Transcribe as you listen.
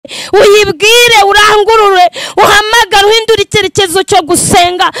uyibwire, urangurure, uhamagara, uhindure icyerekezo cyo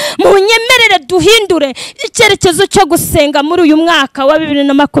gusenga. Munyemerere duhindure icyerekezo cyo gusenga muri uyu mwaka wa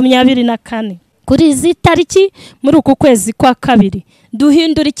 2024 kuri izi tariki, muri uku kwezi kwa kabiri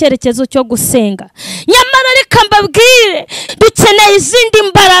duhindura icyerekezo cyo gusenga. Nyamara reka mbabwire, dukeneye izindi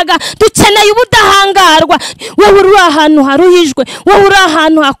mbaraga, dukeneye ubudahangarwa. Wowe uri ahantu haruhijwe, wowe uri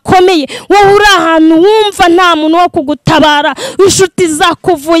ahantu hakomeye, wowe uri ahantu wumva nta muntu wo kugutabara, inshuti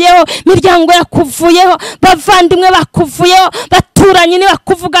zakuvuyeho, imiryango yakuvuyeho, bavandimwe bakuvuyeho, baturanyi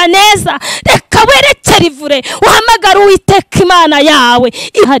bakuvuga neza, reka werekere ivure, uhamagara Uwiteka Imana yawe.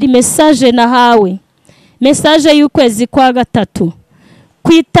 Hari message nahawe, message y'ukwezi kwa gatatu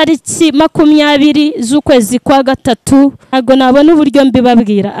ku itariki 20 z'ukwezi kwa gatatu. Ntabwo nabona uburyo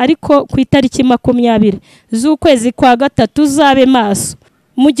mbibabwira, ariko ku itariki 20 z'ukwezi kwa gatatu uzabe maso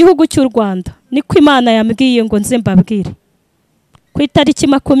mu gihugu cy'u Rwanda. Niko Imana yambwiye ngo nze mbabwire. Ku itariki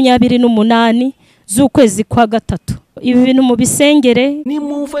 28 z'ukwezi kwa gatatu. Ibi bintu mubisengere.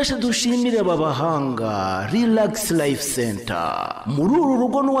 Nimumfashe dushimire aba bahanga Relax Life Center. Muri uru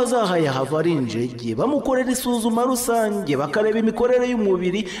rugo n'uwazahaye hava ari injege, bamukorera isuzuma rusange, bakareba imikorere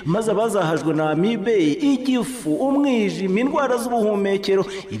y'umubiri, maze abazahajwe na MUBE, igifu, umwijima, indwara z'ubuhumekero,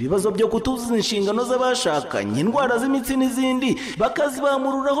 ibibazo byo kutuzuza inshingano z'abashakanye, indwara z'imitsi n'izindi,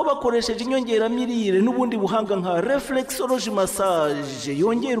 bakazibamururaho bakoresheje inyongeramirire n'ubundi buhanga nka reflexology massage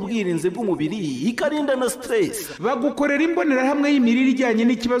yongera ubwirinzi bw'umubiri, ikarinda na stress. Bagukorera imbonerahamwe y'imirire ijyanye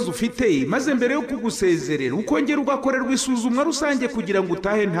n'ikibazo ufite, maze mbere yo kugusezerera ukongera ugakorerwa isuzumwa rusange kugira ngo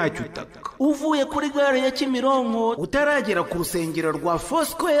utahe ntacyo utaka. Uvuye kuri gare ya Kimironko utaragera ku rusengero rwa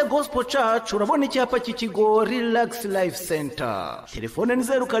Foursquare Gospel Church, urabona icyapa cy'ikigo Relax Life Center. Telefone ni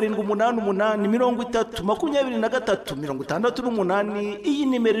 0788302368. Iyi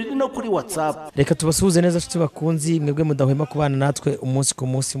nimero iri no kuri WhatsApp. Reka tubasuhuze neza nshuti bakunzi, mwebwe mudahwema kubana natwe umunsi ku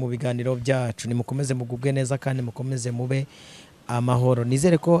munsi mu biganiro byacu. Nimukomeze mugubwe neza kandi mukomeze mube amahoro.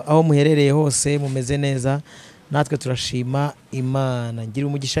 Nizere ko aho muherereye hose mumeze neza. Natwe turashima Imana. Ngira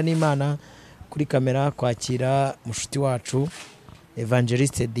umugisha n'Imana kuri kamera kwakira mushuti wacu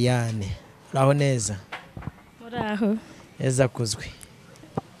Evangeliste Diane. Uraho neza? Uraho. Yeza kuzwe.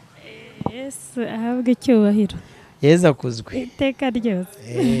 Yesu ahabwe icyubahiro. Yeza kuzwe. Iteka ryose.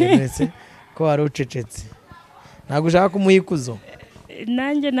 Mbese ko wari ucecetse. Ntabwo ushaka kumuhikuzo.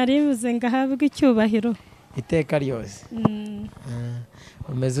 Nanjye naribuze ngo ahabwe icyubahiro. Iteka ryose.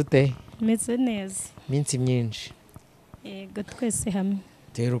 Umeze ute? Meze neza. Minsi myinshi. Yego twese hamwe.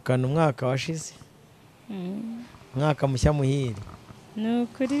 Terukana umwaka washize. Umwaka mushya muhiri. No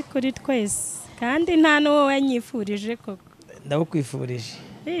kuri twese. Kandi nta n'uwo wanyifurije koko. Ndabukwifurije.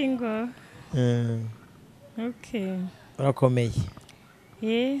 Bingo. Okay. Urakomeye.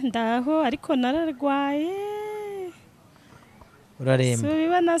 Ndaho ariko nararwaye. Uraremba.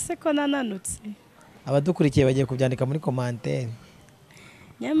 Subibona se ko nananutse. Abadukurikiye bagiye kubyandika muri commentaire.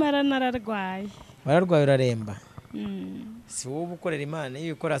 Nyamara nararwaye. Wararwaye uraremba. Si wowe ukorera Imana,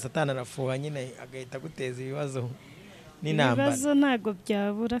 iyo ukora Satani arafuha nyine agahita guteza ibibazo n'intambara. Ibibazo ntago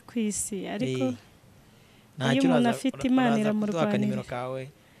byabura ku isi, ariko iyo umuntu afite Imana iramurwanira.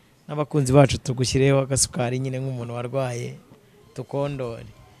 N'abakunzi bacu tugushyireho agasukari nyine nk'umuntu warwaye tukondore.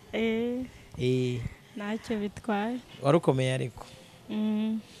 Ntacyo bitwaye. Warukomeye ariko.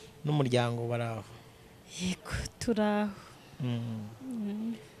 N'umuryango baraho. Yego turaho.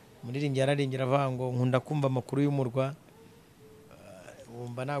 Muririmbyi yararimbye avuga ngo nkunda kumva amakuru y'umurwa,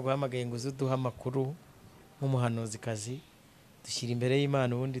 wumva naguhamagaye ngo uzuduha amakuru nk'umuhanuzikazi, dushyira imbere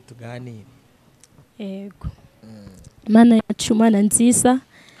y'Imana ubundi tuganire. Yego. Imana yacu, Imana nziza,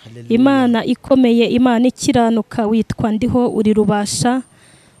 Imana ikomeye, Imana ikiranuka, witwa ndiho uri rubasha,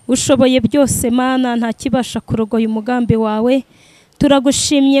 ushoboye byose Mana, nta kibasha kurogoya umugambi wawe.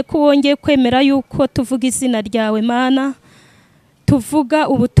 Turagushimye ko wongeye kwemera yuko tuvuga izina ryawe Mana, tuvuga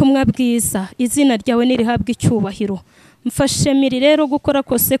ubutumwa bwiza. Izina ryawe nirihabwa icyubahiro. Mfashe miri rero gukora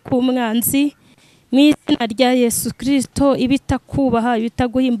kose ku mwanzi mu izina rya Yesu Kristo, ibitakubaha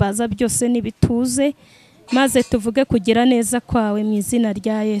ibitaguhimbaza byose nibituze, maze tuvuge kugira neza kwawe mu izina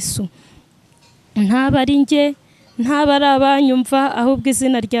rya Yesu. Ntabari nge, ntabari abanyumva, ahubwo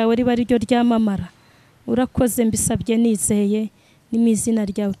izina ryawe riba ryo ryamamara. Urakoze mbisabye nizeye, ni mu izina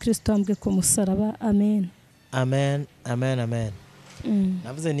ryawe Kristo wambwe ku musaraba. Amen. Amen. Amen. Amen.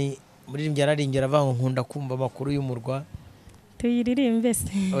 Navuze ni muririmbyi yararimbye avuga ngo nkunda kumva amakuru y'umurwa. Tuyiririmbe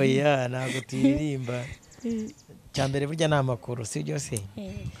se? Oya, ntabwo tuyiririmba. Cyambere burya ni amakuru, si byo se?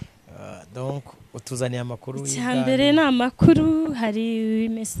 Donc utuzaniye amakuru y'Imana. Cyambere ni amakuru, hari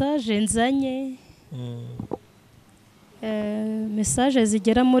message nzanye. Message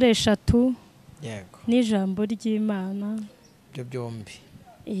zigera muri 3. Yego. N'ijambo ry'Imana. Byo byombi.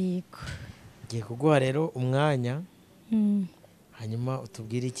 yego. ngiye kuguha rero umwanya hanyuma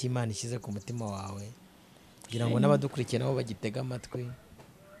utubwire icyo Imana ishyize ku mutima wawe kugira ngo n'abadukurikiye nabo bagitega amatwi.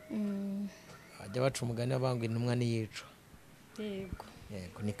 Bajya baca umugani banga intumwa n'iyico.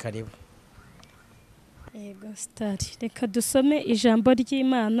 Yego ni karibu. Yego sitari, reka dusome ijambo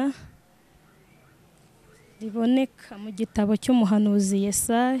ry'Imana riboneka mu gitabo cy'umuhanuzi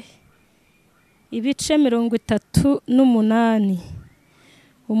Yesaya ibice 38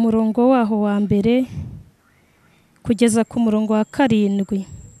 umurongo waho wa mbere kugeza ku murongo wa 7.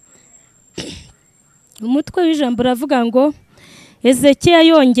 Umutwe w'ijambo uravuga ngo Ezekiya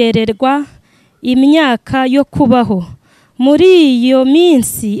yongererwa imyaka yo kubaho. Muri iyo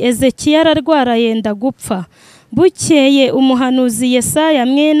minsi Ezekiya ararwara yenda gupfa. Bukeye umuhanuzi Yesaya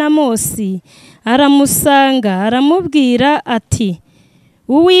mwene Amosi aramusanga aramubwira ati,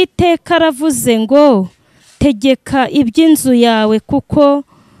 Uwiteka aravuze ngo tegeka iby'inzu yawe kuko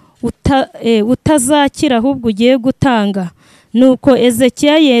utazakira ahubwo ugiye gutanga. Nuko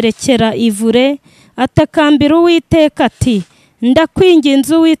Ezekiya yerekera ivure atakambira Uwiteka ati,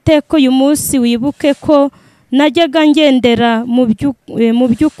 ndakwinginze Uwiteka uyu munsi wibuke ko najyaga ngendera mu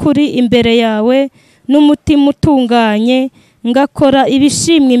by'ukuri imbere yawe n'umutima utunganye ngakora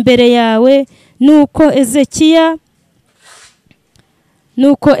ibishimwa imbere yawe.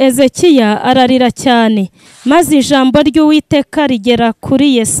 Nuko Ezekiya ararira cyane, maze ijambo ry'Uwiteka rigera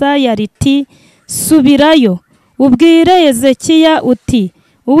kuri Yesaya riti, subirayo ubwire Ezekiya uti,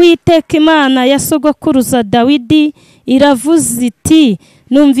 Uwiteka Imana ya sogokuruza Dawidi iravuze iti,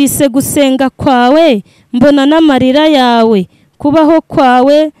 numvise gusenga kwawe, mbona n'amarira yawe, kubaho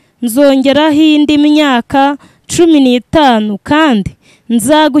kwawe nzongeraho indi myaka 15, kandi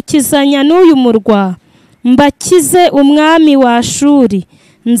nzagukizanya n'uyu murwa, mbakize umwami wa Ashuri,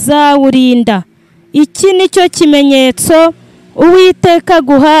 nzawurinda. Iki nicyo kimenyetso Uwiteka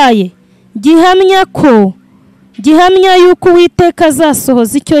aguhaye, gihamya yuko Uwiteka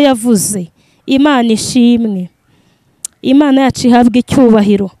azasohoza icyo yavuze. Imana ishimwe. Imana yacu ihabwa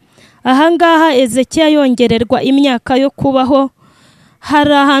icyubahiro. Ahangaha Ezekiya yongererwa imyaka yo kubaho.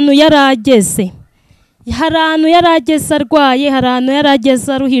 Hari ahantu yarageze, arwaye, hari ahantu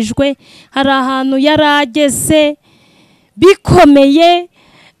yarageze aruhijwe, hari ahantu yarageze bikomeye,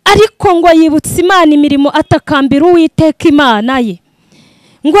 ariko ngo yibutse Imana imirimo atakambira Uwiteka Imana ye.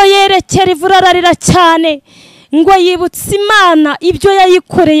 Ngo yerekera ivura ararira cyane, ngo yibutse Imana ibyo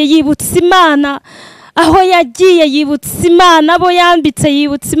yayikoreye, yibutse Imana aho yagiye, yibutse Imana abo yambitse,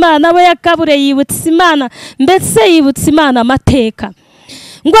 yibutse Imana abo yakabure, yibutse Imana, mbese yibutse Imana amateka.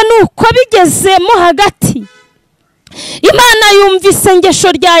 Ngo nuko bigezemo hagati Imana yumva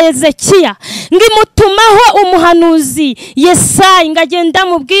isengesho rya Ezekiya, ngo imutumaho umuhanuzi Yesaya, ngo agenda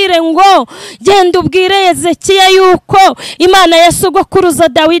amubwire ngo genda ubwire Ezekiya yuko Imana ya sogokuruza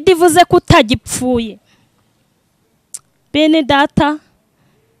Dawidi ivuze ko utagipfuye. Bene data,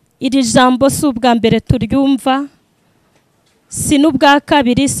 iri jambo si ubwa mbere turyumva, si n'ubwa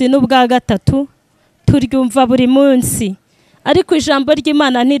kabiri, si n'ubwa gatatu, turyumva buri munsi. Ariko ijambo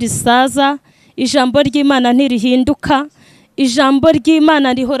ry'Imana ntirisaza, ijambo ry'Imana ntirihinduka, ijambo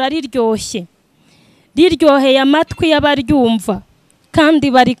ry'Imana rihora riryoshye, riryoheye amatwi y'abaryumva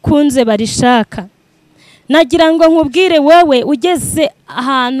kandi barikunze barishaka. Nagira ngo nkubwire wowe ugeze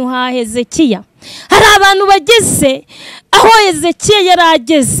ahantu ha Ezekiya, hari abantu bageze aho Ezekiya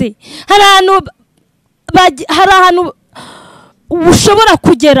yarageze, hari ahantu ushobora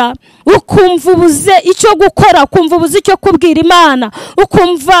kugera ukumva ubuze icyo gukora, ukumva ubuze icyo kubwira Imana,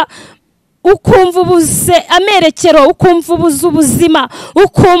 ukumva ubuze amerekero, ukumva ubuze ubuzima,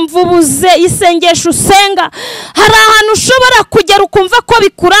 ukumva ubuze isengesho usenga. Hari ahantu ushobora kugera ukumva ko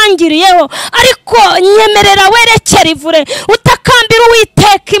bikurangiriyeho, ariko nyemerera werekera ivure utakambira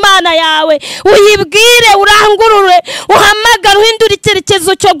Uwiteka Imana yawe, uyibwire, urangurure, uhamagara, uhindure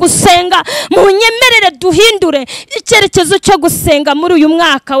icyerekezo cyo gusenga. Munyemerere duhindure icyerekezo cyo gusenga muri uyu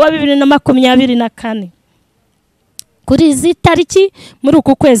mwaka wa 2024. Kuri izi tariki muri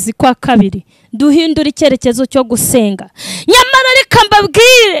uku kwezi kwa 2 duhindura icyerekezo cyo gusenga. Nyamara reka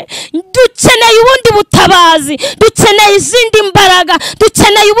mbabwire, dukeneye ubundi butabazi, dukeneye izindi mbaraga,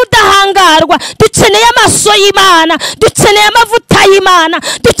 dukeneye ubudahangarwa, dukeneye amaso y'Imana, dukeneye amavuta y'Imana,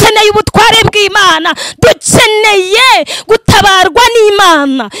 dukeneye dukeneye ubutware bw'Imana, dukeneye gutabarwa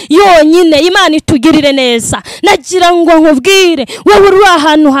n'Imana yonyine. Imana itugirire neza. Nagira ngo nkubwire, wowe uri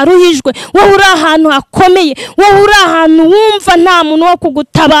ahantu haruhijwe, wowe uri ahantu hakomeye, wowe uri ahantu wumva nta muntu wo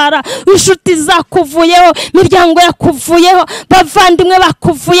kugutabara, inshuti zakuvuyeho, imiryango yakuvuyeho, bavandimwe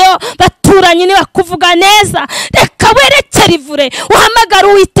bakuvuyeho, baturanyi bakuvuga neza, reka werekere ivure, uhamagara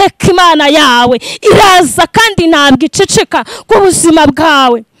Uwiteka Imana yawe, iraza kandi ntabwo iceceka ku buzima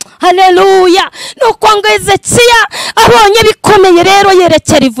bwawe. Haleluya. Nuko ngo Hezekiya abonye bikomeye rero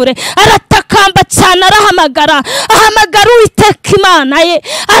yerekera ivure, aratakamba cyane, ahamagara Uwiteka Imana ye,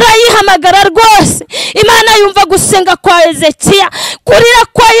 arayihamagara rwose. Imana yumva gusenga kwa Hezekiya, kurira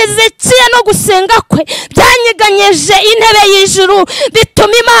kwa Hezekiya no gusenga kwe byanyeganyeje intebe y'ijuru,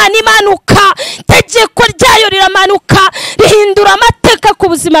 bituma Imana imanuka, itegeko ryayo riramanuka, rihindura amateka ku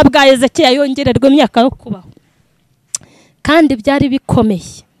buzima bwa Hezekiya, yongererwa imyaka yo kubaho. Kandi byari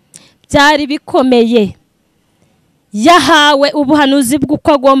bikomeye. Yahawe ubuhanuzi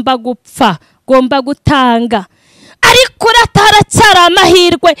bw'uko agomba gupfa, agomba gutanga, ariko haracyari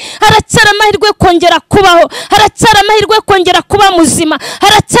amahirwe, kongera kubaho, haracyari amahirwe kongera kuba muzima,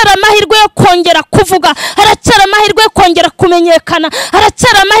 haracyari amahirwe yo kongera kuvuga, haracyari amahirwe yo kongera kumenyekana,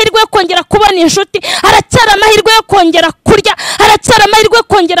 haracyari amahirwe yo kongera kubona inshuti, haracyari amahirwe yo kongera kurya, haracyari amahirwe yo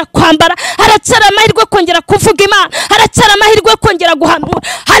kongera kwambara, haracyari amahirwe yo kongera kuvuga Imana, haracyari amahirwe yo kongera guhanura.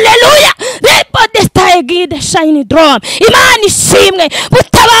 Haleluya. Imana ishimwe.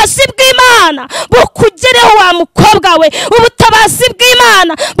 Butabazi bw'Imana bukugereho wa mukobwa we, ubutabazi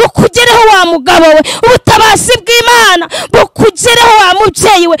bw'Imana bukugereho wa mugabo we, ubutabazi bw'Imana bukugereho wa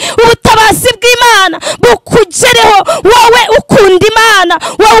mubyeyi we, ubutabazi bw'Imana bukugereho wowe ukunda Imana,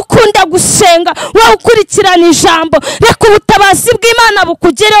 wowe ukunda gusenga, wowe ukurikirana ijambo. Reka ubutabazi bw'Imana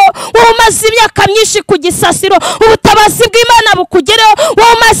bukugereho wowe umaze imyaka myinshi ku gisasiro, ubutabazi bw'Imana bukugereho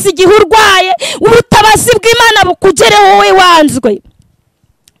wowe umaze igihe urwaye, ubutabazi bw'Imana bukugereho wowe wanzwe.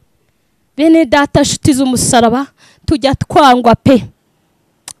 Bene data, nshuti z'umusaraba, tujya twangwa pe,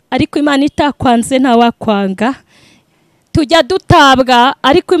 ariko Imana itakwanze ntawakwanga. Tujya dutabwa,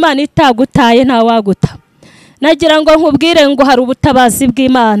 ariko Imana itagutaye ntawaguta. Nagira ngo nkubwire ngo hari ubutabazi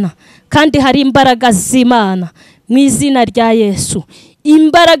bw'Imana, kandi hari imbaraga z'Imana mu izina rya Yesu.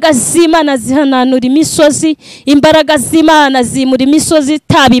 Imbaraga z'Imana zihananura imisozi, imbaraga z'Imana zimura imisozi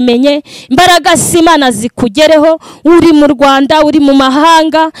itabimenye, imbaraga z'Imana zikugereho uri mu Rwanda, uri mu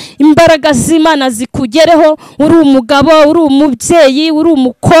mahanga, imbaraga z'Imana zikugereho uri umugabo, uri umubyeyi, uri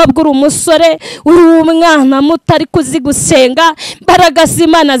umukobwa, uri umusore, uri umwana muto ariko uzi gusenga, imbaraga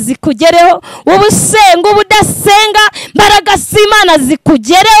z'Imana zikugereho, ubusenga ubudasenga, imbaraga z'Imana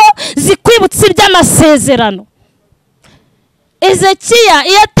zikugereho, zikwibutsa iby'amasezerano. Hezekiya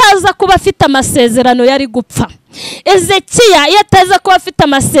iyo ataza kuba afite amasezerano yari gupfa. Hezekiya iyo ataza kuba afite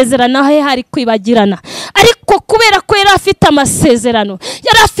amasezerano he hari kwibagirana, ariko kubera ko yari afite amasezerano,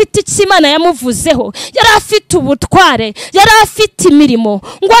 yari afite icyo Imana yamuvuzeho, yari afite ubutware, yari afite imirimo,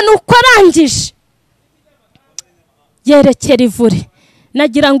 ngo nuko arangije yerekera ivure.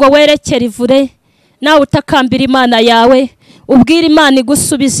 Nagira ngo werekere ivure, nawe utakambira Imana yawe, ubwira Imana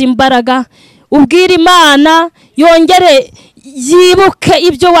igusubiza imbaraga, ubwira Imana yongere yibuke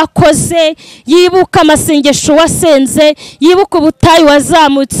ibyo wakoze, yibuke amasengesho wasenze, yibuke ubutayu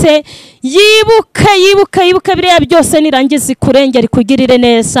wazamutse, yibuke biriya byose nirangiza ikurengera ikugirire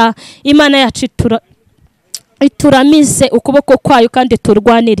neza. Imana yacu ituramize ukuboko kwayo kandi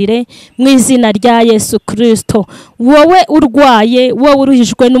turwanirire mu izina rya Yesu Kristo. Wowe urwaye, wowe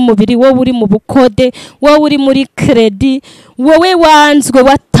uruhijwe n'umubiri, wowe uri mu bukode, wowe uri muri kredi, wowe wanzwe,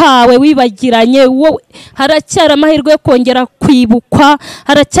 watawe, wibagiranye, wowe haracyari amahirwe yo kongera kwibukwa,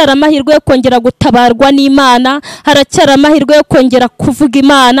 haracyari amahirwe yo kongera gutabarwa n'Imana, haracyari amahirwe yo kongera kuvuga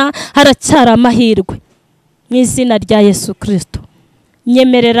Imana, haracyari amahirwe mu izina rya Yesu Kristo.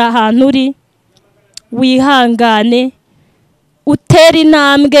 Nyemerera ahantu uri wihangane, utera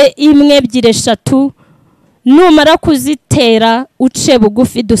intambwe imwe, ebyiri, eshatu, numara kuzitera uce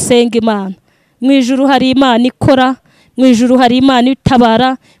bugufi dusenga Imana. Mu ijuru hari Imana ikora, mu ijuru hari Imana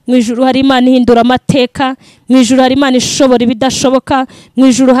itabara, mu ijuru hari Imana ihindura amateka, mu ijuru hari Imana ishobora ibidashoboka, mu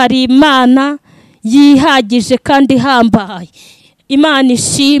ijuru hari Imana yihagije kandi ihambaye. Imana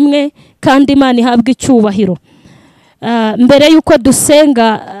ishimwe kandi Imana ihabwa icyubahiro. Mbere yuko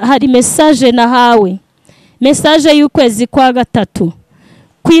dusenga hari message nahawe, message y'ukwezi kwa gatatu,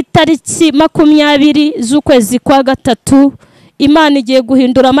 ku itariki 20 z'ukwezi kwa gatatu. Imana igiye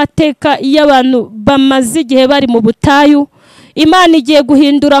guhindura amateka y'abantu bamaze igihe bari mu butayu. Imana igiye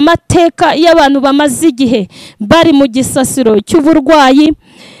guhindura amateka y'abantu bamaze igihe bari mu gisasiro cy'uburwayi.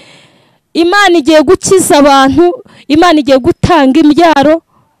 Imana igiye gukiza abantu, Imana igiye gutanga imbyaro,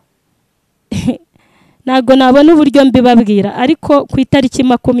 ntabwo nabona uburyo mbibabwira, ariko ku itariki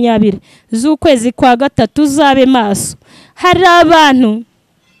 20 z'ukwezi kwa gatatu uzabe maso. Hari abantu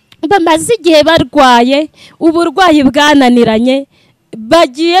bamaze igihe barwaye uburwayi bwananiranye,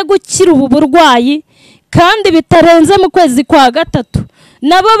 bagiye gukira ubu burwayi kandi bitarenze mu kwezi kwa gatatu,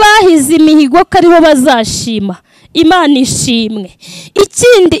 nabo bahize imihigo ko ariho bazashima. Imana ishimwe.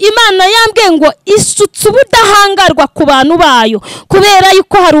 Ikindi Imana yambwiye ngo isutse ubudahangarwa ku bantu bayo, kubera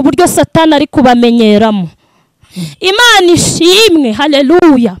yuko hari uburyo Satani ari kubamenyeramo. Imana ishimwe.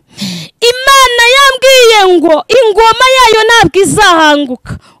 Haleluya. Imana yambwiye ngo ingoma yayo ntabwo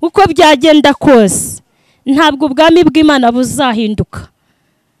izahanguka uko byagenda kose, ntabwo ubwami bw'Imana buzahinduka.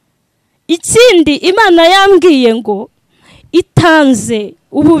 Ikindi Imana yambwiye ngo itanze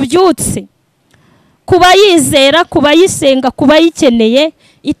ububyutse kuba yizera, kuba yisenga, kuba yikeneye,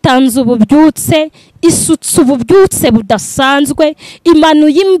 itanze ububyutse, isutse ububyutse budasanzwe,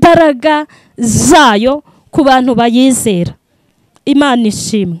 imanuye imbaraga zayo ku bantu bayizera. Imana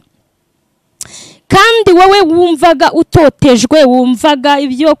ishimwe. Kandi wowe wumvaga utotejwe, wumvaga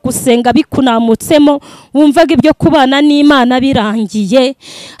ibyo gusenga bikunamutsemo, wumvaga ibyo kubana n'Imana birangiye,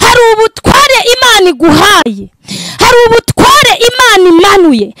 hari ubutware Imana iguhaye, hari ubutware Imana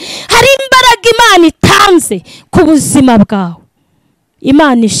imanuye, hari imbaraga Imana itanze ku buzima bwawe.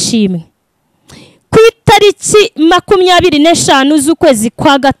 Imana ishimwe. Ku itariki 25 z'ukwezi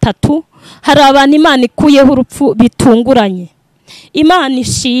kwa gatatu hari abantu Imana ikuyeho urupfu bitunguranye. Imana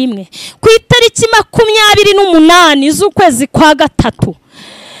ishimwe. Ku itariki 28 z'ukwezi kwa gatatu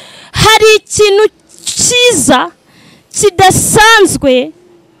hari ikintu cyiza kidasanzwe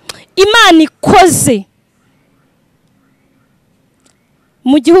Imana ikoze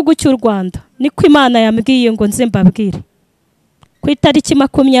mu gihugu cy'u Rwanda. Niko Imana yambwiye ngo nze mbabwire. Ku itariki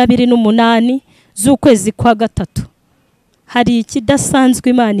 28 z'ukwezi kwa gatatu hari ikidasanzwe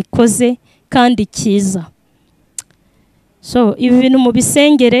Imana ikoze kandi cyiza. So ibi bintu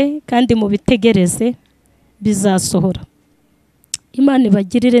mubisengere kandi mubitegereze, bizasohora. Imana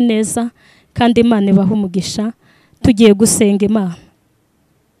ibagirire neza kandi Imana ibahe umugisha. Tugiye gusenga Imana.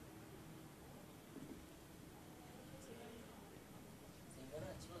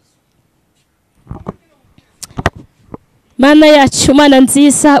 Mana yacu, Mana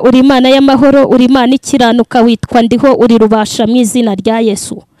nziza, uri Imana y'amahoro, uri Imana ikiranuka, witwa ndiho, uri rubasha mu izina rya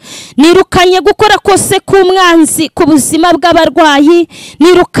Yesu. Nirukanye gukora kose k'umwanzi ku buzima bw'abarwayi,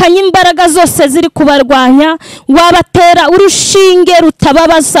 nirukanye imbaraga zose ziri kubarwanya, wabatera urushinge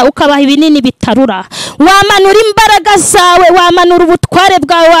rutababaza ukabaha ibinini bitarura. Wamanura imbaraga zawe, wamanura ubutware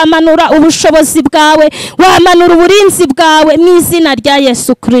bwawe, wamanura ubushobozi bwawe, wamanura uburinzi bwawe mu izina rya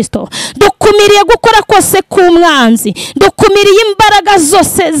Yesu Kristo. Dukumiriye gukora kose k'umwanzi, dukumiriye imbaraga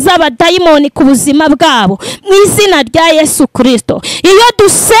zose z'abadayimoni ku buzima bwabo mu izina rya Yesu Kristo. Iyo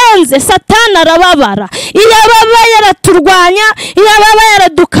dusenze Satani arababara, iyo ababa yaraturwanya, iyo ababa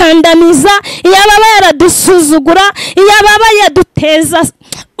yaradukandamiza, iyo ababa yaradusuzugura, iyo ababa yaduteza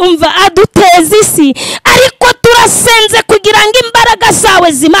aduteza isi, ariko turasenze kugira ngo imbaraga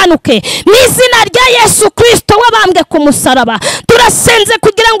zawe zimanuke mu izina rya Yesu Kristo wabambwe ku musaraba. Turasenze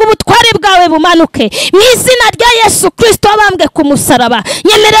kugira ngo ubutware bwawe bumanuke mu izina rya Yesu Kristo wabambwe ku musaraba.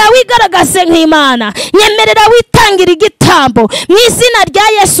 Nyemerera wigaragaze nk'Imana, nyemerera witangira igitambo mu izina rya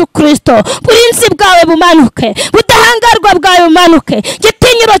Yesu Kristo. Burinzi bwawe bumanuke, budahangarwa bwawe bumanuke,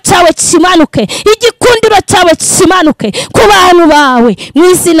 igitinyiro cyawe kimanuke, igikundiro cyawe kimanuke ku bantu bawe mu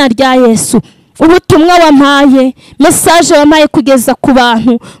izina rya Yesu. Ubutumwa wampaye, message wampaye kugeza ku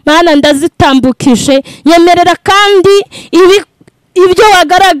bantu, Mana ndazitambukije. Nyemerera kandi ibyo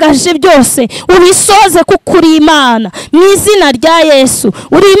wagaragaje byose ubisoze kuko uri Imana mu izina rya Yesu.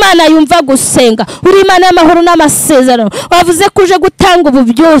 Uri Imana yumva gusenga, uri Imana y'amahoro n'amasezerano. Wavuze kuje gutanga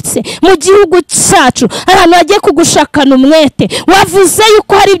ububyutse mu gihugu cyacu, abantu bagiye kugushakana umwete. Wavuze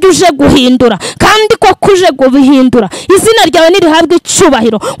yuko hari ibyo uje guhindura, kandi ko kuje guhindura izina ryawe nirihabwe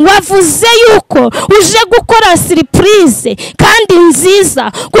icyubahiro. Wavuze yuko uje gukora surprise kandi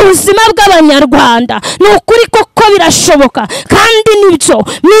nziza ku buzima bw'Abanyarwanda. Ni ukuri koko birashoboka kandi nibyo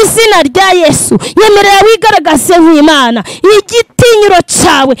mu izina rya Yesu. Nyemerera wigaragaze nk'Imana, igitinyiro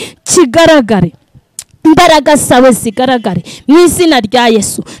cyawe kigaragare, imbaraga zawe zigaragare mu izina rya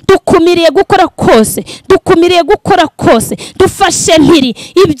Yesu. Dukumiriye gukora kose, dukumiriye gukora kose, dufashe mpiri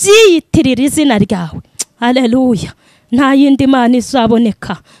ibyiyitirira izina ryawe. Haleluya. Nta yindi Mana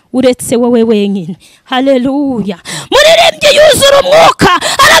izaboneka uretse wowe wenyine. Haleluya. Muririmbyi yuzura umwuka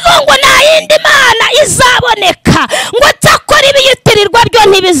aravuga ngo nta yindi Mana izaboneka, ngo cyakora ibiyitirirwa byo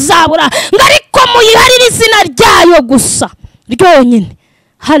ntibizabura, ngo ariko muyiharire izina ryayo gusa ryonyine.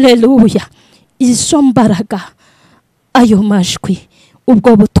 Haleluya. Izo mbaraga, ayo majwi,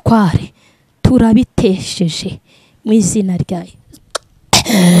 ubwo butware turabitesheje mu izina rya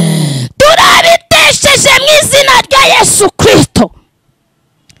turabitesheje mu izina rya Yesu Kristo.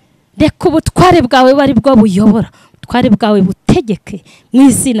 Reka ubutware bwawe bari bwo buyobora, ubutware bwawe butegeke mu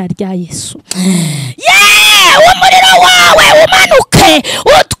izina rya Yesu. Umuriro wawe umanuke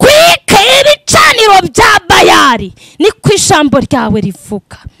utwike ibicaniro bya Bayali, niko ijambo ryawe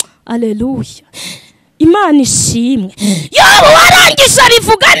rivuga. Aleluya, Imana ishimwe. Yobu warangije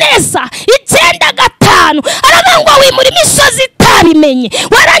rivuga neza 9:5, aravuga ngo wimura imisozi itabimenye,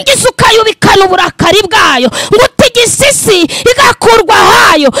 warangiza ukayubikana uburakari bwayo, ngo utigise isi igakurwa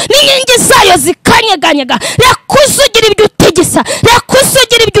hayo, n'inkingi zayo zikanyeganyega. Reka uzugira ibyo utigisa, reka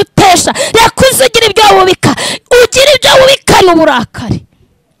uzugira ibyo utesha, reka uzugira ibyo wubika, ugira ibyo wubikana uburakari.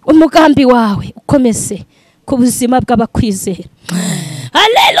 Umugambi wawe ukomeze ku buzima bw'abakwizera.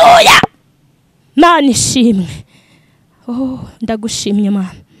 Haleluya, Mana ishimwe. Ndagushimye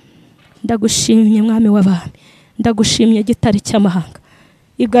Mana, ndagushimye Mwami w'abami, ndagushimye gitari cy'amahanga.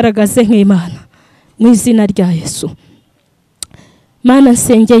 Igaragaze nk'Imana mu izina rya Yesu. Mana,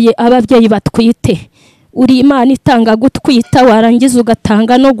 nsengeye ababyeyi batwite, uri Imana itanga gutwita, warangiza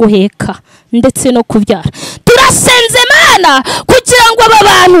ugatanga no guheka ndetse no kubyara. Turasenze Mana kugira ngo aba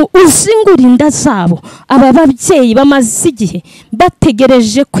bantu uzingure inda zabo, aba babyeyi bamaze igihe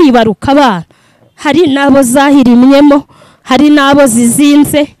bategereje kwibaruka abana. Hari nabo zahirimyemo, hari nabo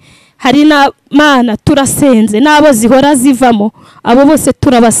zizinze, hari na Mana turasenze nabo zihora zivamo. Abo bose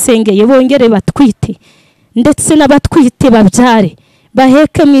turabasengeye bongere batwite, ndetse n'abatwite babyare,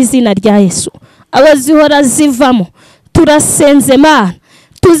 baheke mu izina rya Yesu. Abazihora zivamo turasenze Mana,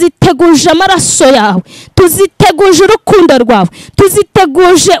 tuziteguje amaraso yawe, tuziteguje urukundo rwawe,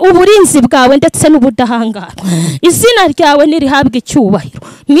 tuziteguje uburinzi bwawe ndetse n'ubudahangara. Izina ryawe nirihabwe icyubahiro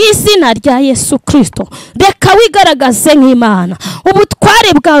mu izina rya Yesu Kristo. Reka wigaragaze nk'Imana,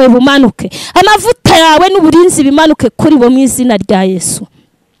 ubutware bwawe bumanuke, amavuta yawe n'uburinzi bimanuke kuri bo mu izina rya Yesu.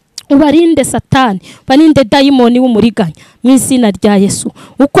 Ubarinde Satani, ubarinde dayimoni w'umuriganya mu izina rya Yesu.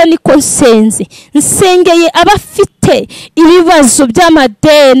 Uko niko nsengeye abafite ibibazo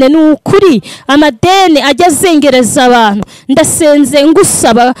by'amadeni, n'ukuri amadeni ajya azengereza abantu. Ndasenze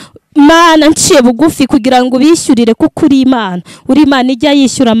ngusaba Mana, nciye bugufi kugira ngo bishyurire, kuko uri Imana. Uri Imana ijya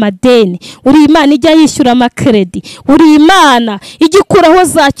yishyura amadeni, uri Imana ijya yishyura amakredi, uri Imana igikuraho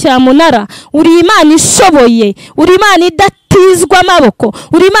za cyamunara, uri Imana ishoboye, uri Imana idatizwa amaboko,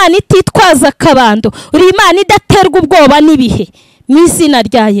 uri Imana ititwaza akabando, uri Imana idaterwa ubwoba n'ibihe mu izina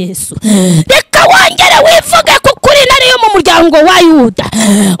rya Yesu. Reka wongere wivuge kuko uri intare yo mu muryango wa Yuda.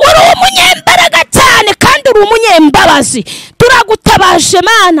 Uri umunyembaraga cyane kandi uri umunyembabazi. Turagutabaje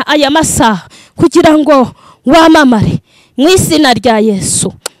Mana aya masaha kugira ngo wamamare mu izina rya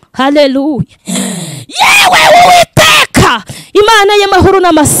Yesu. Haleluya. Yewe Uwiteka, Imana y'amahoro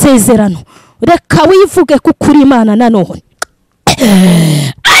n'amasezerano, reka wivuge kuko uri Imana nanone.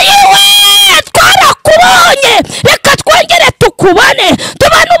 Ayiwe, twarakubonye, reka twongere tukubone,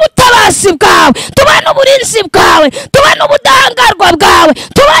 tubane ubutabazi bwawe, tubane uburinzi bwawe, tubane ubudahangarwa bwawe,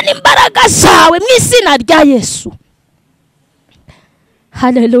 tubane imbaraga zawe mu izina rya Yesu.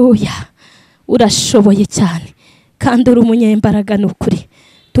 Haleluya, urashoboye cyane kandi uri umunyembaraga n'ukuri.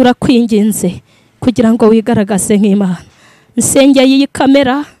 Turakwinginze kugira ngo wigaragaze nk'Imana. Nsengeye iyi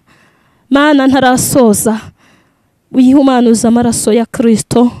kamera Mana, ntarasoza, wihumanuza amaraso ya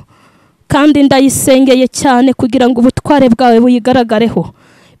Kristo, kandi ndayisengeye cyane kugira ngo ubutware bwawe buyigaragareho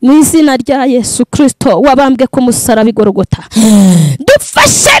mu izina rya Yesu Kristo wabambwe ku musaraba i Golgotha.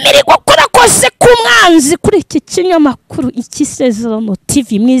 Dufashe mirimo kora kose ku mwanzi kuri iki kinyamakuru ISEZERANO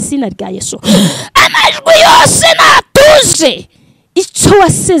TV mu izina rya Yesu. Amajwi yose natuje icyo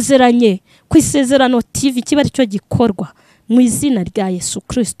wasezeranye ku ISEZERANO TV kiba aricyo gikorwa mu izina rya Yesu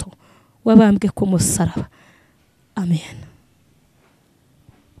Kristo wabambwe ku musaraba. Amen.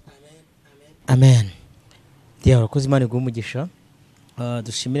 Amen. Diya urakoze, Imana iguhe umugisha.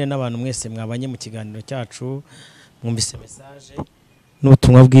 Dushimire n'abantu mwese mwabanye mu kiganiro cyacu, mwumvise message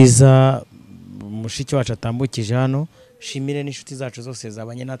n'ubutumwa bwiza mushiki wacu atambukije hano. Shimire n'inshuti zacu zose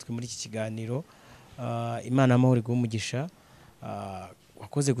zabanye natwe muri iki kiganiro. Imana amahoro iguhe umugisha.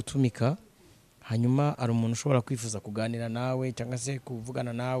 Wakoze gutumika, hanyuma ari umuntu ushobora kwifuza kuganira nawe cyangwa se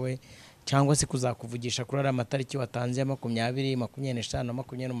kuvugana nawe cyangwa se kuzakuvugisha kuri ari matariki watanze 20, 25 na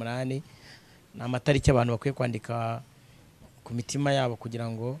 28. Ni amatariki abantu bakwiye kwandika ku mitima yabo kugira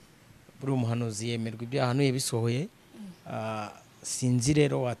ngo buri umuhanuzi yemerwe ibyo ahanuye bisohoye. Sinzi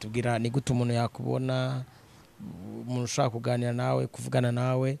rero watubwira ni gute umuntu yakubona, umuntu ushaka kuganira nawe, kuvugana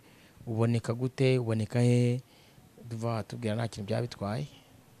nawe, uboneka gute, uboneka he? Duva tubwira nta kintu byabitwaye.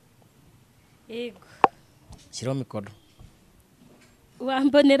 Yego, shyiraho mikoro.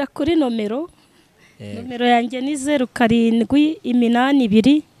 wambonera kuri nomero Nomero yanjye ni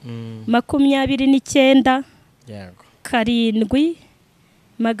 0782 29 yego 7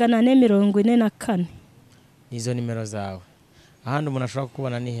 444. izo nimero zawe. Ahandi umuntu ashobora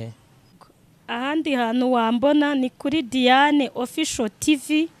kukubona ni he? Ahandi hantu wambona ni kuri Diane Official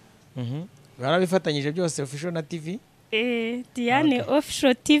TV. Barabifatanyije byose official na TV? Diane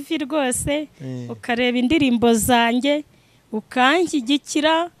Official TV rwose, ukareba indirimbo zanjye,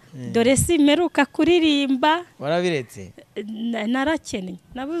 ukanshyigikira, dore simeruka kuririmba. Warabiretse? Narakennye,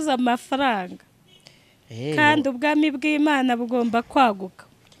 nabuze amafaranga. Kandi ubwami bw'Imana bugomba kwaguka.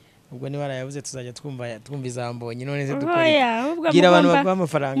 Ubwo ni barayabuze tuzajya twumva izambonye none se dukora. Oya, gira abantu baguha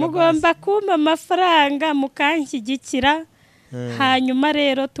amafaranga. Mugomba kumpa amafaranga mukanshyigikira. Hanyuma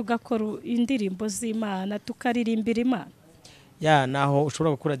rero tugakora indirimbo z'Imana, tukaririmbira Imana. Ya naho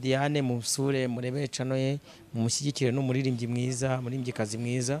ushobora gukora Diane mu sure murebe channel ye, mumushyigikire n'umuririmbyi mwiza, umuririmbyikazi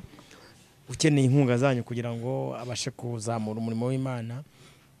mwiza. Ukeneye inkunga zanyu kugira ngo abashe kuzamura umurimo w'Imana.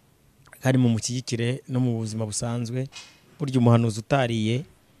 Kandi mu mushyigikire no mu buzima busanzwe. Burya umuhanuzi utariye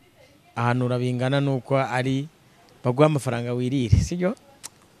ahanura bingana nuko ari baguha amafaranga wirire, sibyo?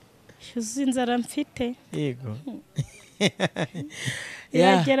 Shuzi inzara mfite. Yego.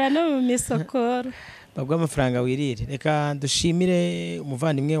 Yagera no mu misokoro. Baguha amafaranga wirire. Reka dushimire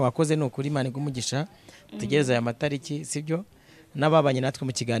umuvandimwe wakoze no kuri Imana igumugisha. Tugereza aya matariki, sibyo? N'ababanye natwe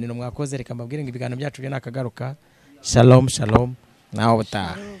mu kiganiro mwakoze, reka mbabwire ngo ibiganiro byacu byo nakagaruka. Shalom shalom. Naho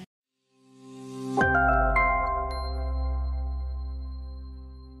butaha.